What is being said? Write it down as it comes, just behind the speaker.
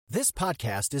This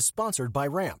podcast is sponsored by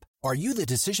Ramp. Are you the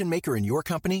decision maker in your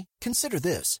company? Consider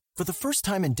this. For the first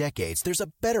time in decades, there's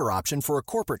a better option for a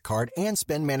corporate card and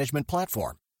spend management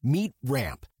platform. Meet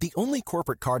Ramp, the only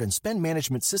corporate card and spend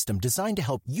management system designed to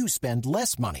help you spend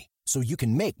less money so you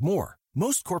can make more.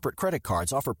 Most corporate credit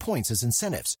cards offer points as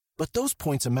incentives, but those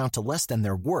points amount to less than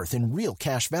their worth in real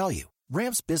cash value.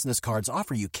 Ramp's business cards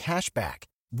offer you cash back,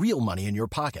 real money in your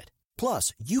pocket.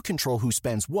 Plus, you control who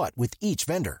spends what with each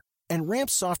vendor. And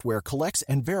Ramp's software collects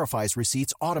and verifies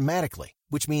receipts automatically,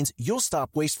 which means you'll stop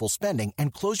wasteful spending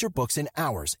and close your books in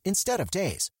hours instead of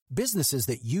days. Businesses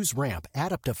that use Ramp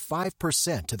add up to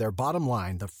 5% to their bottom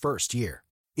line the first year.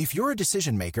 If you're a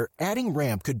decision maker, adding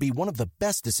Ramp could be one of the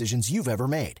best decisions you've ever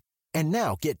made. And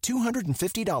now get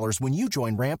 $250 when you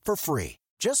join Ramp for free.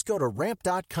 Just go to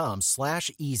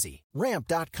ramp.com/easy.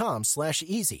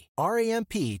 Ramp.com/easy.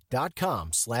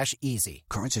 RAMP.com/easy.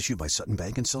 Cards issued by Sutton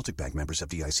Bank and Celtic Bank, members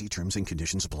FDIC. Terms and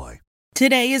conditions apply.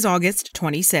 Today is August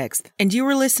 26th, and you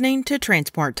are listening to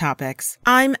Transport Topics.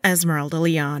 I'm Esmeralda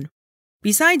Leon.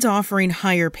 Besides offering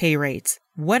higher pay rates,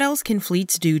 what else can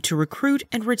fleets do to recruit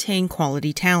and retain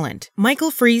quality talent? Michael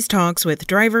Freeze talks with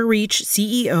Driver Reach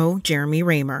CEO Jeremy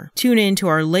Raymer. Tune in to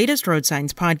our latest Road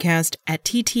Signs podcast at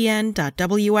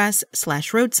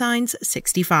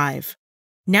ttn.ws/roadsigns65.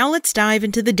 Now let's dive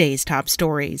into the day's top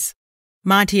stories.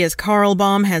 Matthias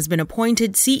Karlbaum has been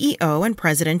appointed CEO and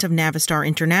president of Navistar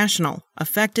International,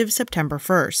 effective September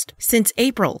 1st. Since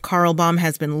April, Karlbaum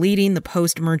has been leading the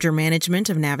post-merger management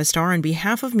of Navistar on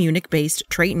behalf of Munich-based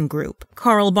Traton Group.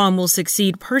 Karlbaum will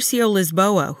succeed Persio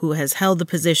Lisboa, who has held the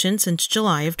position since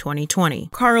July of 2020.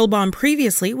 Karlbaum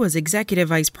previously was executive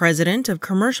vice president of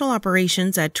commercial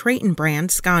operations at Traton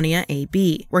brand Scania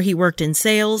AB, where he worked in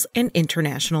sales and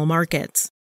international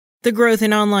markets. The growth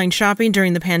in online shopping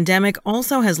during the pandemic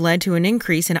also has led to an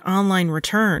increase in online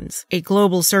returns. A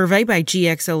global survey by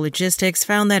GXO Logistics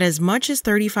found that as much as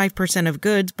 35% of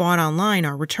goods bought online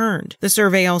are returned. The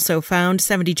survey also found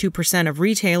 72% of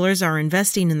retailers are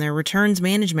investing in their returns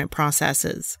management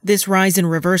processes. This rise in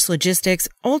reverse logistics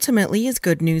ultimately is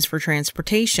good news for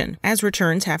transportation, as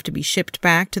returns have to be shipped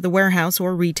back to the warehouse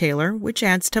or retailer, which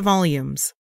adds to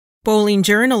volumes.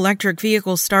 Bollinger, an electric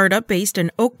vehicle startup based in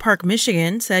Oak Park,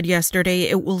 Michigan, said yesterday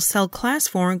it will sell Class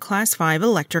 4 and Class 5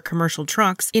 electric commercial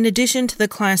trucks in addition to the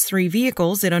Class 3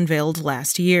 vehicles it unveiled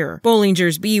last year.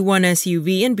 Bollinger's B1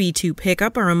 SUV and B2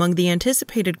 pickup are among the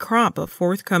anticipated crop of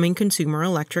forthcoming consumer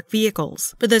electric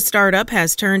vehicles. But the startup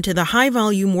has turned to the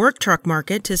high-volume work truck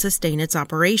market to sustain its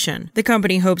operation. The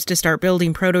company hopes to start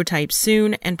building prototypes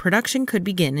soon, and production could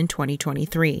begin in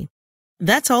 2023.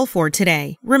 That's all for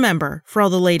today. Remember, for all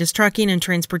the latest trucking and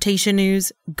transportation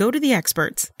news, go to the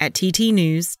experts at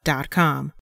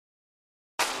ttnews.com.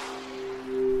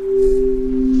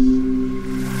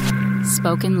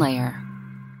 Spoken Layer.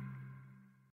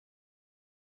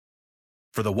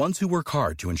 For the ones who work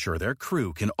hard to ensure their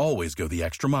crew can always go the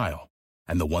extra mile,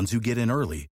 and the ones who get in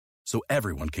early so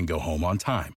everyone can go home on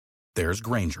time, there's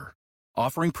Grainger,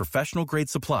 offering professional-grade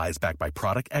supplies backed by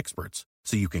product experts,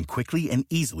 so you can quickly and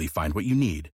easily find what you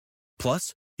need.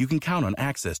 Plus, you can count on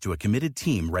access to a committed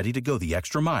team ready to go the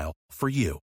extra mile for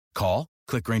you. Call,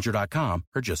 click Grainger.com,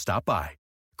 or just stop by.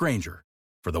 Grainger,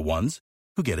 for the ones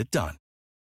who get it done.